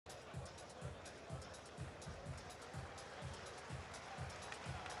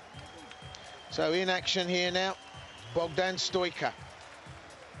So in action here now, Bogdan Stoica.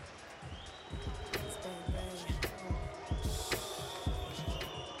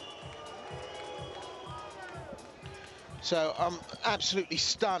 So I'm absolutely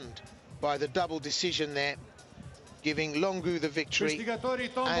stunned by the double decision there, giving Longu the victory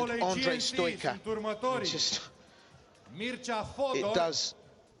and Andre Stoica. It does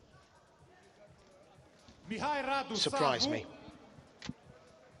surprise me.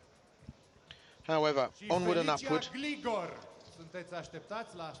 However, onward and upward. Sunteți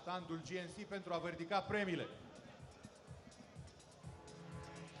așteptați la standul GNC pentru a vă ridica premiile.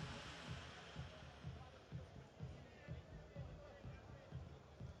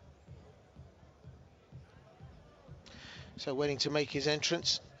 So waiting to make his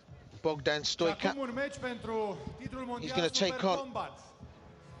entrance, Bogdan Stoica. He's going to take on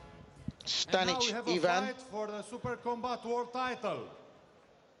Stanic Ivan. For the SuperKombat World title.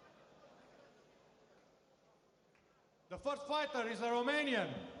 The first fighter is a Romanian,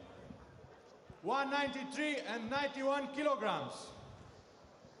 193 and 91 kilograms.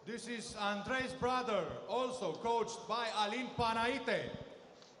 This is Andrei's brother, also coached by Alin Panaite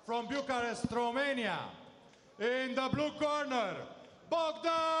from Bucharest, Romania. In the blue corner,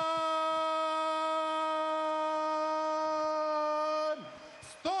 Bogdan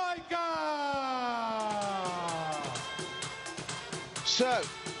Stoica! So,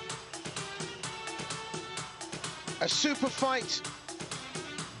 a super fight,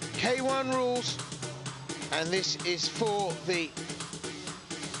 K1 rules, and this is for the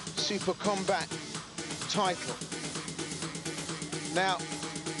SuperKombat title. Now,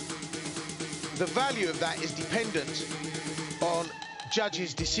 the value of that is dependent on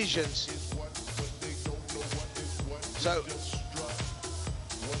judges' decisions. So,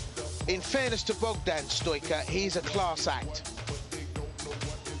 in fairness to Bogdan Stoica, he's a class act.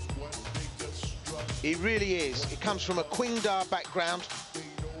 He really is. He comes from a Qingda background.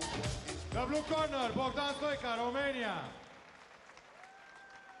 The blue corner, Bogdan Stoica, Romania.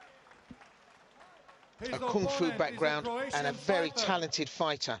 A Kung Fu background and a very talented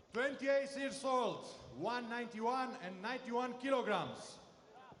fighter. 28 years old, 191 and 91 kilograms.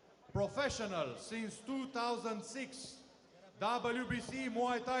 Professional since 2006. WBC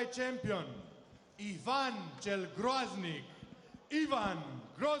Muay Thai champion. Ivan cel Grozni. Ivan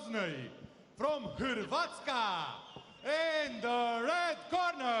Grozni from Hrvatska. In the red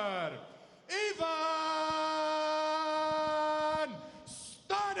corner, Ivan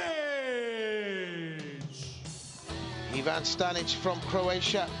Stanic. Ivan Stanic from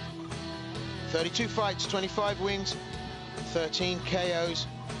Croatia. 32 fights, 25 wins, 13 KOs.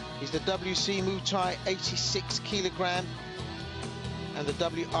 He's the WC Muay Thai 86 kilogram and the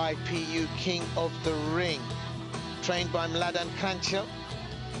WIPU King of the Ring. Trained by Mladen Kranjčel.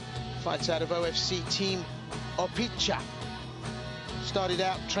 Fights out of OFC Team Opicha. Started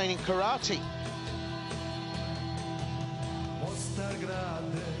out training karate.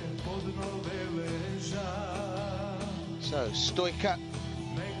 So Stoica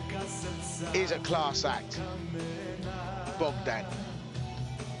is a class act. Bogdan.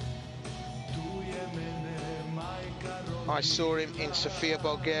 I saw him in Sofia,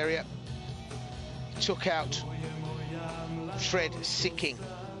 Bulgaria. Took out Fred Sicking,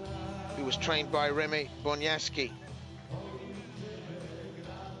 who was trained by Remy Bonyaski.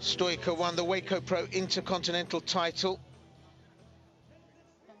 Stoica won the Waco Pro Intercontinental title.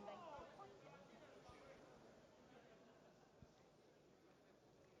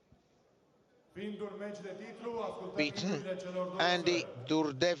 Beaten Andy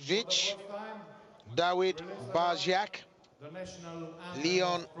Durdevich, Dawid Barziak,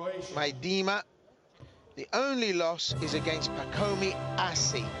 Leon Maidima. The only loss is against Pakomi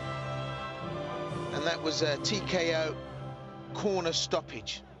Asi, and that was a TKO corner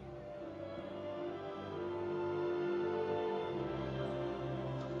stoppage.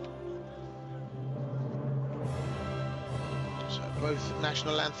 So both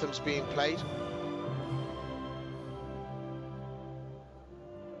national anthems being played.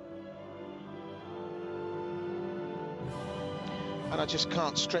 And I just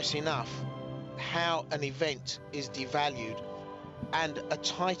can't stress enough how an event is devalued and a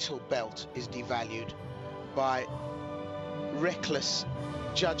title belt is devalued by reckless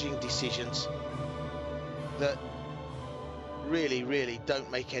judging decisions that really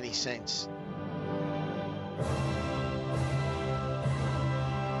don't make any sense.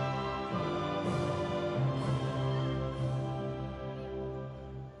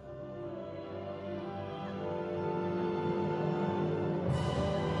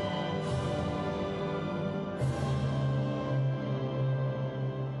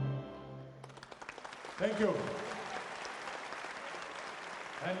 Thank you.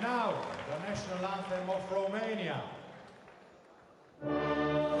 And now, the national anthem of Romania.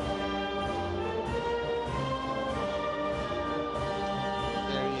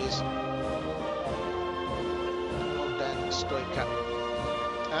 There he is, Bogdan Stoica.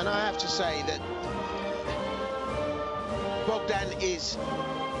 And I have to say that Bogdan is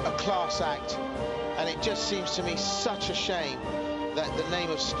a class act, and it just seems to me such a shame that the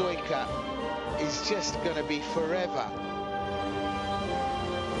name of Stoica is just going to be forever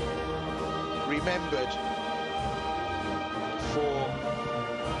remembered for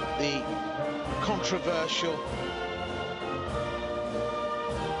the controversial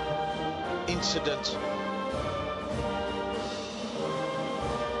incident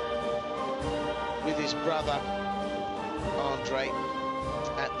with his brother Andre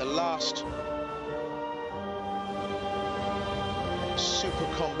at the last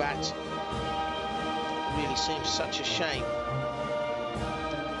SuperKombat. Really seems such a shame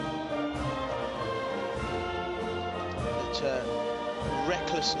that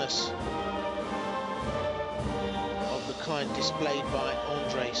recklessness of the kind displayed by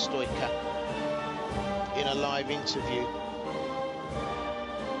Andre Stoica in a live interview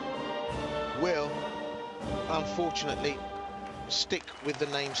will unfortunately stick with the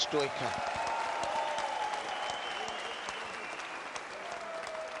name Stoica.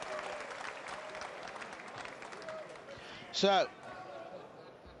 So,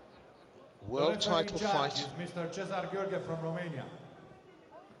 world title fight. Mr. Cezar Gheorghe from Romania.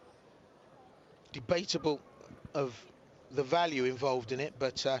 Debatable of the value involved in it,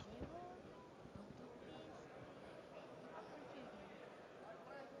 but so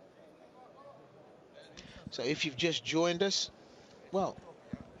if you've just joined us, well,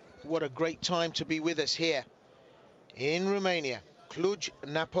 what a great time to be with us here in Romania, Cluj,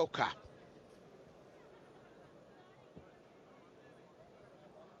 Napoca.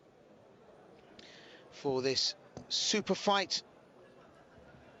 For this super fight,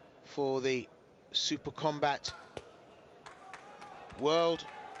 for the SuperKombat world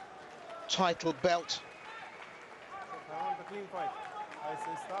title belt. I want a clean fight. I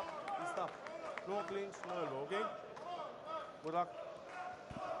say stop, you stop. No clinch, no elbow, okay? Good luck.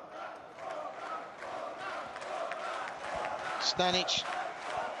 Stanic,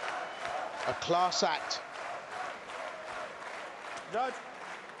 a class act. Judge.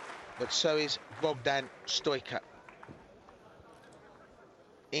 But so is Bogdan Stoica.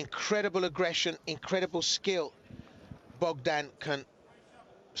 Incredible aggression, incredible skill. Bogdan can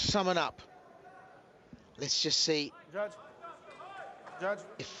summon up. Let's just see Judge.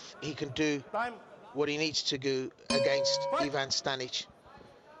 If he can do Time. what he needs to do against Ivan Stanic.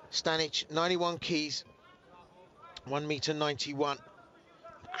 Stanic, 91 keys, 1m91,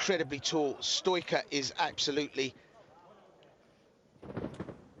 incredibly tall. Stoica is absolutely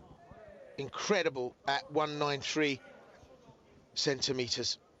incredible at 193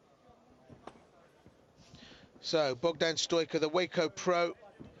 centimeters. So Bogdan Stoica, the Waco Pro,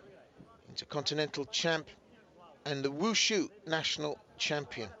 Intercontinental champ, and the Wushu national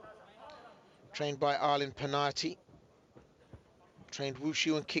champion. Trained by Arlen Panati, trained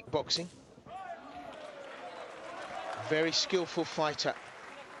Wushu and kickboxing. Very skillful fighter,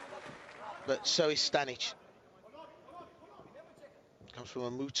 but so is Stanic. Comes from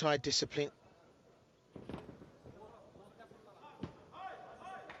a Muay Thai discipline.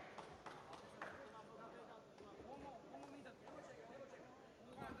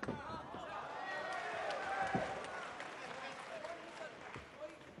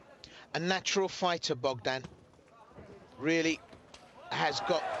 A natural fighter, Bogdan. Really has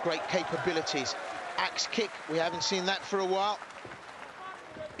got great capabilities. Axe kick, we haven't seen that for a while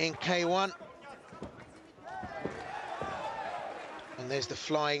in K1. And there's the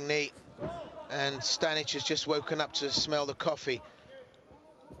flying knee. And Stanic has just woken up to smell the coffee.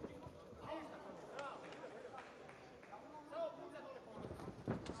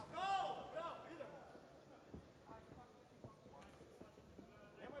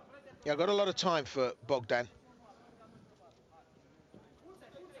 Yeah, I've got a lot of time for Bogdan.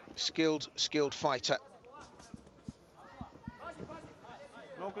 Skilled fighter.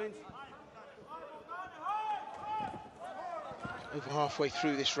 No clinch. Over halfway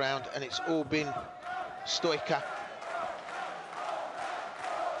through this round, and it's all been Stoica.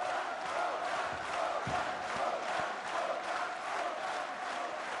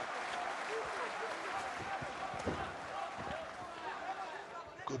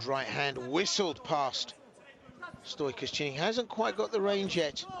 Good right hand, whistled past Stoica's chin. He hasn't quite got the range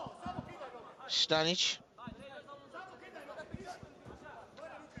yet. Stanic.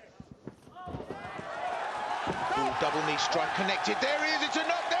 Ooh, double knee strike connected. There he is, it's a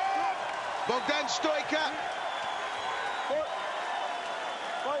knockdown! Bogdan Stoica.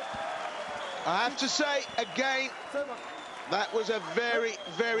 I have to say, again, that was a very,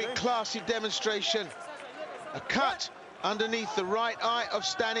 very classy demonstration. A cut underneath the right eye of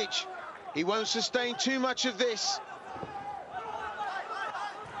Stanic. He won't sustain too much of this.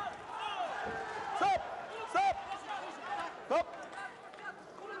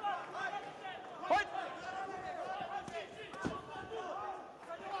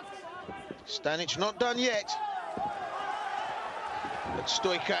 Stanic not done yet. But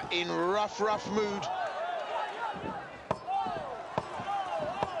Stoica in rough mood.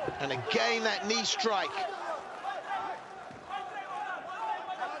 And again, that knee strike.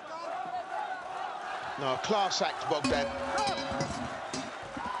 No, a class act, Bogdan.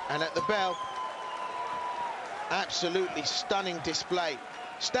 And at the bell, absolutely stunning display.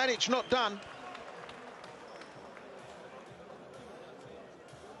 Stanic not done.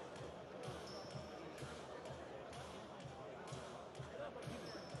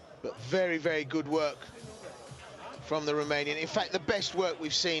 But very, very good work from the Romanian. In fact, the best work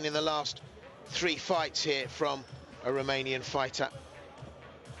we've seen in the last 3 fights here from a Romanian fighter.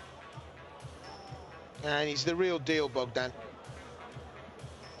 And he's the real deal, Bogdan.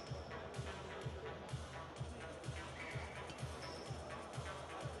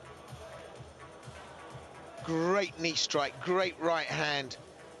 Great knee strike, great right hand.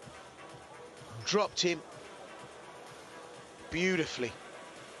 Dropped him beautifully.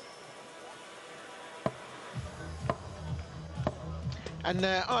 And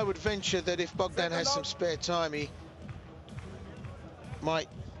I would venture that if Bogdan has some spare time, he might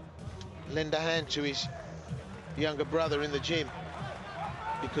lend a hand to his younger brother in the gym,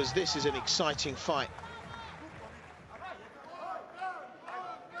 because this is an exciting fight.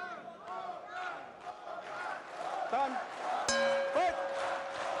 Done.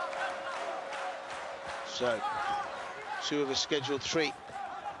 So, 2 of a scheduled 3.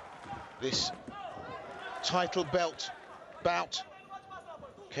 This title belt bout.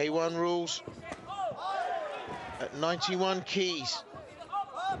 K1 rules at 91 keys.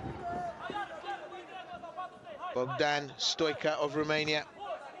 Bogdan Stoica of Romania.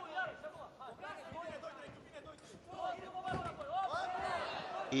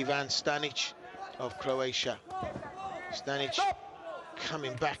 Ivan Stanic of Croatia. Stanic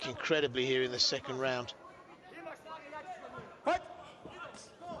coming back incredibly here in the second round.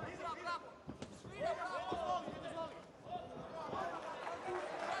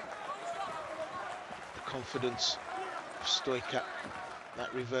 Confidence of Stoica,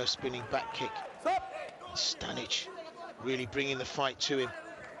 that reverse spinning back kick. Stanic really bringing the fight to him.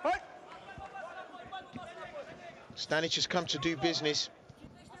 Stanic has come to do business.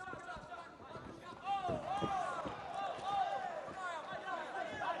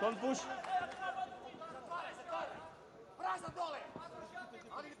 Don't push.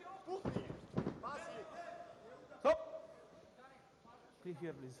 Stop. Take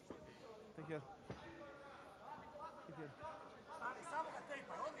here, please. Take care.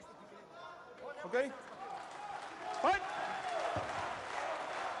 Okay? Fight!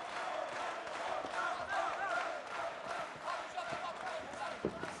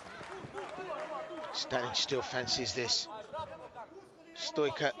 Stanic still fancies this.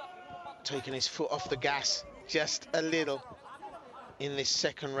 Stoica taking his foot off the gas just a little in this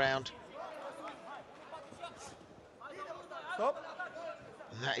second round. Stop.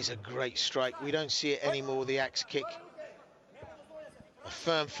 And that is a great strike. We don't see it anymore, the axe kick. A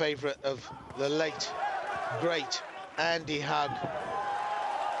firm favourite of the late, great Andy Hug.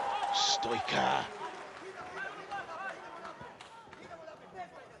 Stoica.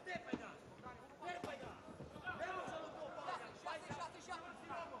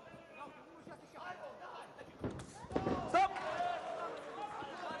 Stop.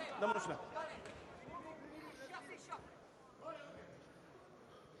 Dă mânușile.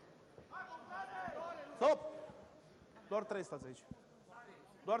 Stop. Doar 3 stați aici.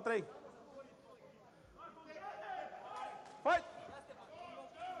 Doar 3. Fight!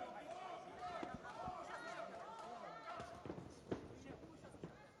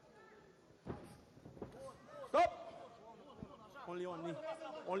 Stop! Only one knee.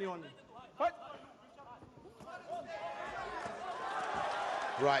 Only one knee. Fight!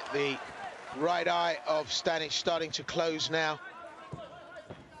 Right, the right eye of Stanic starting to close now.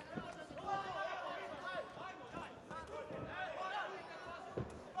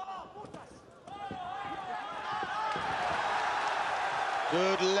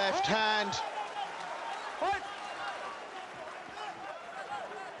 Good left hand.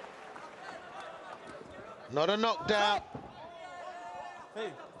 Not a knockdown. Hey.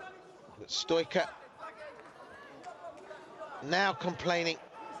 But Stoica now complaining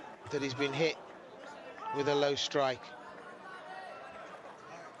that he's been hit with a low strike.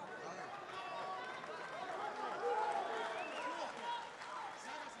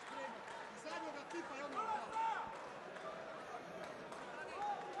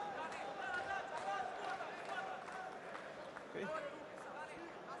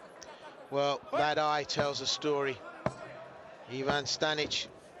 Well, that eye tells a story. Ivan Stanic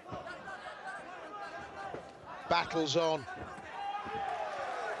battles on.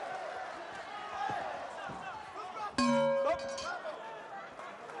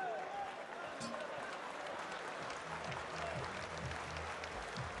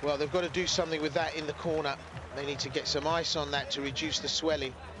 Well, they've got to do something with that in the corner. They need to get some ice on that to reduce the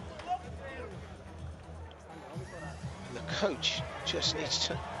swelling. And the coach just needs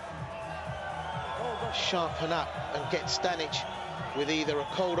to sharpen up and get Stanic with either a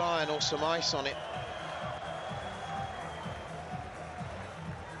cold iron or some ice on it.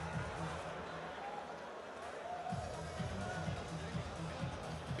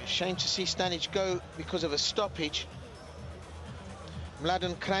 Shame to see Stanic go because of a stoppage.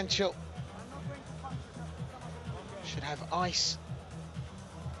 Mladen Kranjčel should have ice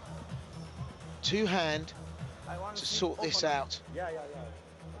to hand to sort this out.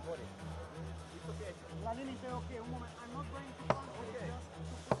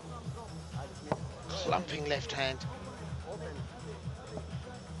 Clumping left hand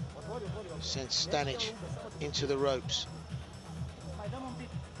sends Stanic into the ropes.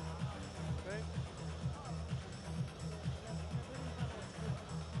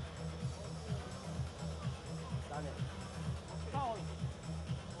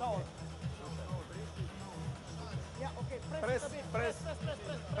 Press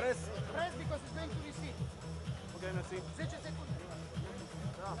because it's going to receive. Okay, merci. 10 seconds.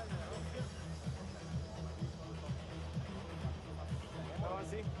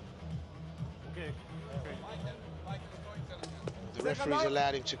 Okay. The referee's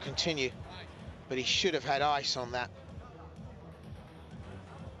allowed him to continue, but he should have had ice on that.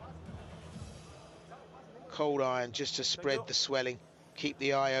 Cold iron just to spread the swelling, keep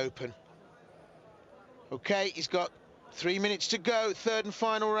the eye open. Okay, he's got 3 minutes to go, third and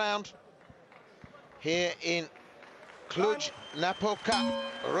final round. Here in Cluj, Napoca,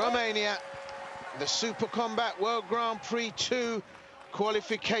 Romania. The SuperKombat World Grand Prix 2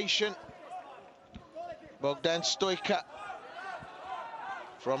 qualification. Bogdan Stoica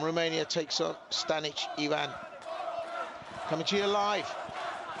from Romania takes on Stanic Ivan. Coming to you live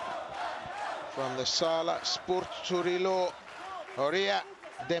from the Sala Sporturilor Horia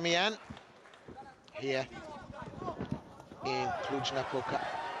Demian here in Cluj-Napoca.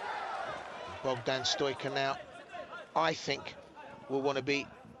 Bogdan Stoica now, I think, will want to be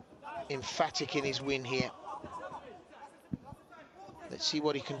emphatic in his win here. Let's see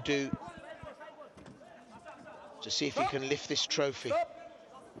what he can do to see if he can lift this trophy.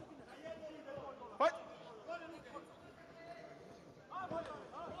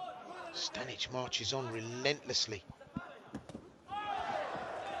 Stanic marches on relentlessly.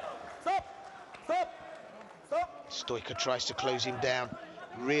 Stoica tries to close him down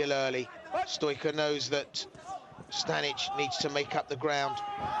real early. Stoica knows that Stanic needs to make up the ground.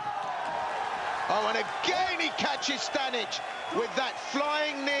 Oh, and again he catches Stanic with that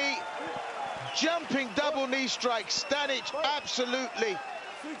flying knee, jumping double knee strike. Stanic absolutely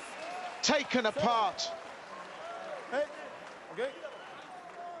taken apart. Okay.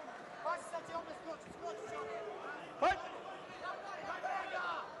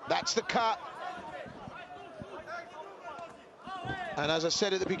 That's the cut. And as I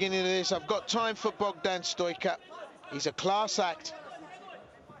said at the beginning of this, I've got time for Bogdan Stoica. He's a class act.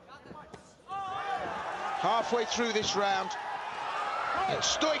 Halfway through this round, and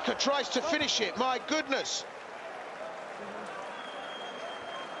Stoica tries to finish it. My goodness.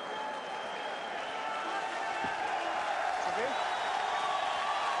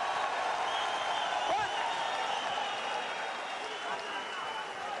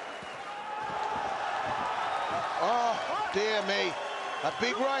 Oh, dear me. A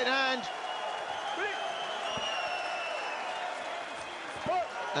big right hand.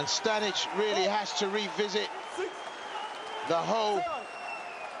 And Stanic really has to revisit the whole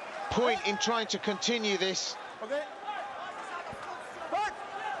point in trying to continue this.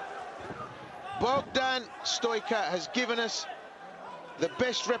 Bogdan Stoica has given us the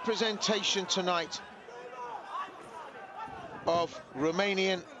best representation tonight of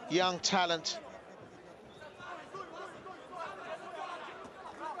Romanian young talent.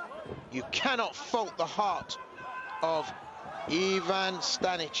 You cannot fault the heart of Ivan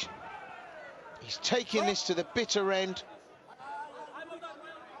Stanic. He's taking this to the bitter end.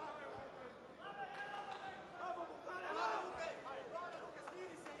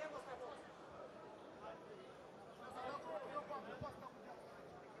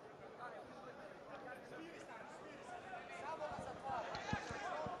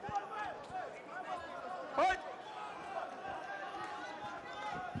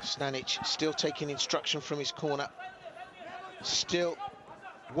 Stanic still taking instruction from his corner. Still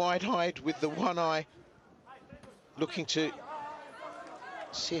wide-eyed with the one eye, looking to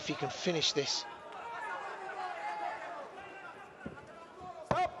see if he can finish this.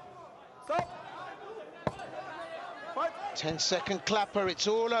 Stop. 10-second clapper, it's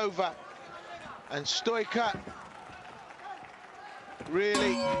all over. And Stoica,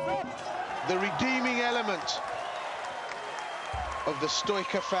 really the redeeming element of the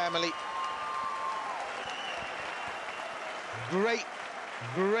Stoica family. Great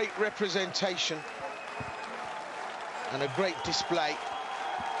representation and a great display.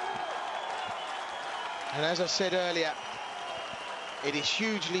 And as I said earlier, it is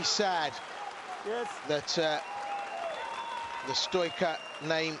hugely sad that the Stoica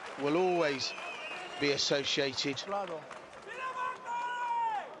name will always be associated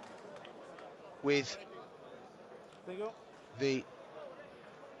with the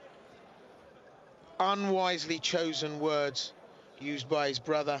unwisely chosen words used by his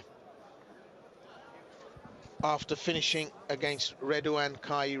brother after finishing against Radovan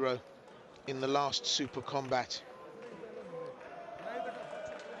Cairo in the last SuperKombat.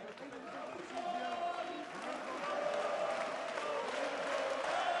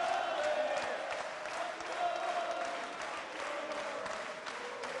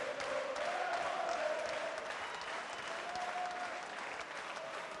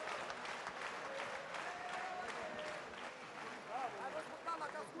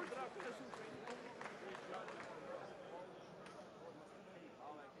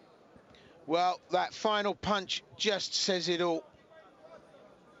 Well, that final punch just says it all.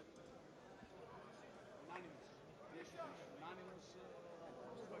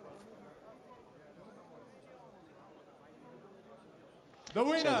 The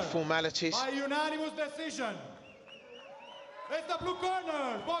winner, so the formalities. By unanimous decision, is the blue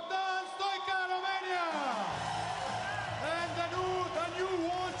corner, Bogdan Stoica, Romania, and the new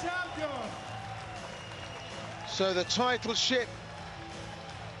world champion. So the title ship,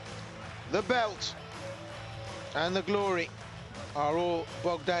 the belt and the glory are all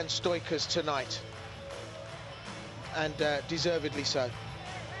Bogdan Stoica's tonight, and deservedly so.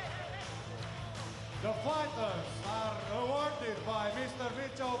 The fighters are awarded by Mr.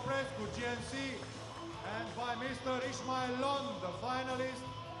 Mircea Oprescu, GNC, and by Mr. Ismail Lond, the finalist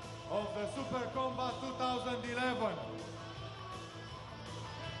of the SuperKombat 2011.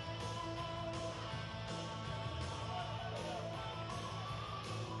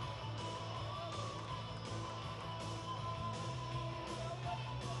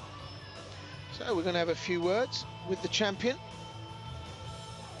 So we're going to have a few words with the champion.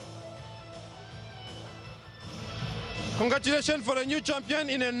 Congratulations for the new champion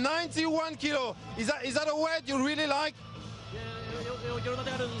in a 91 kilo. Is that a weight you really like?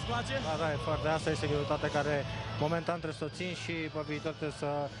 Da, e foarte. Asta este greutatea care momentan trebuie să o țin și pe viitor trebuie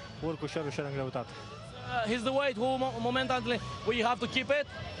să urc ușor în greutate. He's the weight who momentarily we have to keep it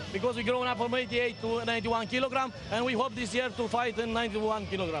because we grown up from 88 to 91 kilogram, and we hope this year to fight in 91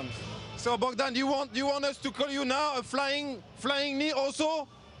 kilograms. So Bogdan, you want us to call you now a flying knee also?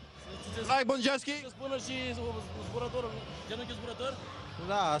 Like Bonjanski? Spune și zburător, genunchiul zburător.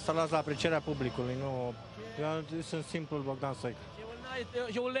 Da, asta las la aprecierea publicului. Nu, eu sunt simplul Bogdan Stoica.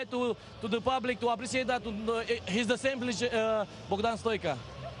 He will let to the public to appreciate that he's the simple Bogdan Stoica.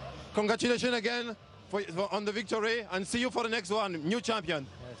 Congratulations again on the victory, and see you for the next one, new champion.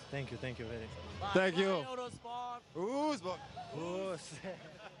 Yes, thank you very much. Thank you.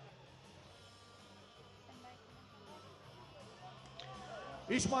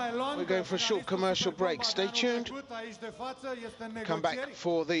 We're going for a short commercial break. Stay tuned. Come back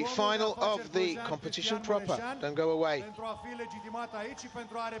for the final of the competition proper. Don't go away.